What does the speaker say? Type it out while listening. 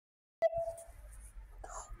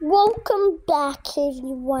Welcome back,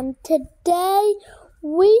 everyone. Today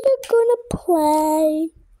we are gonna play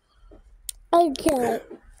a game,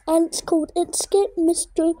 and it's called Escape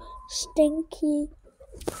Mr. Stinky.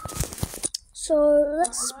 So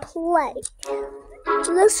let's play.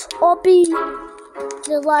 This will be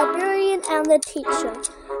the librarian and the teacher.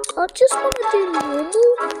 I just want to do normal,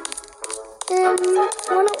 and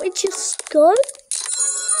why don't we just go?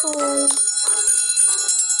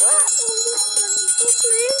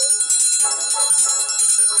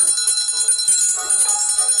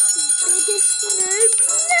 Biggest noob?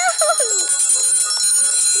 No!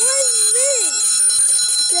 Why me?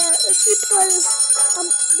 Yeah, if you play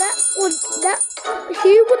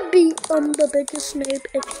he would be the biggest noob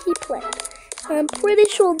if he played. I'm pretty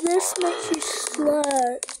sure this makes you slow.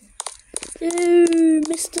 Ooh,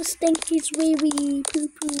 Mr. Stinky's wee wee poo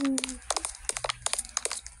poo.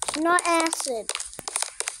 It's not acid.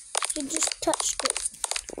 You just touched it.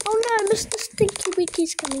 Oh no, Mr. Stinky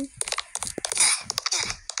Wiki's coming.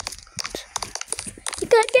 You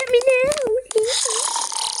can't get me now.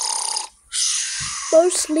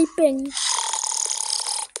 Both sleeping.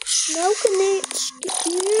 Now can I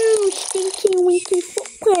you Stinky Winky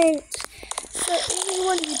footprints. So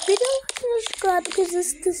everyone, you better subscribe because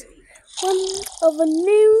this is one of a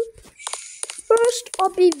new first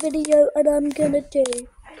hobby video that I'm gonna do.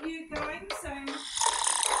 Are you going?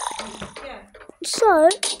 Yeah. So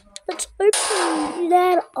let's open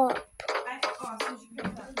that up.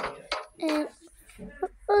 And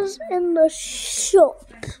what was in the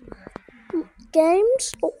shop?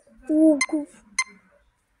 Games?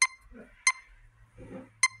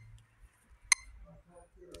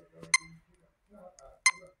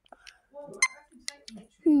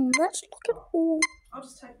 Let's look at all. I'll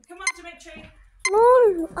just take. Come on, Dimitri.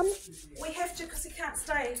 No, We have to because he can't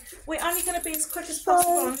stay. We're only going to be as quick as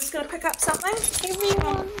possible. I'm just going to pick up something.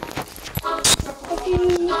 Everyone. Come on,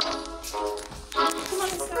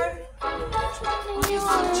 let's go.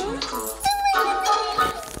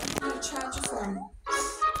 Charge your phone.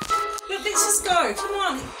 Look, let's just go. Come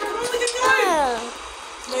on, we can go.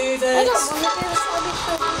 Move I it. don't want to do this hobby,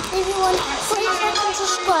 so everyone, please like and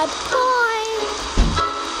subscribe. Bye.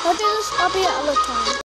 I'll do this hobby all the time.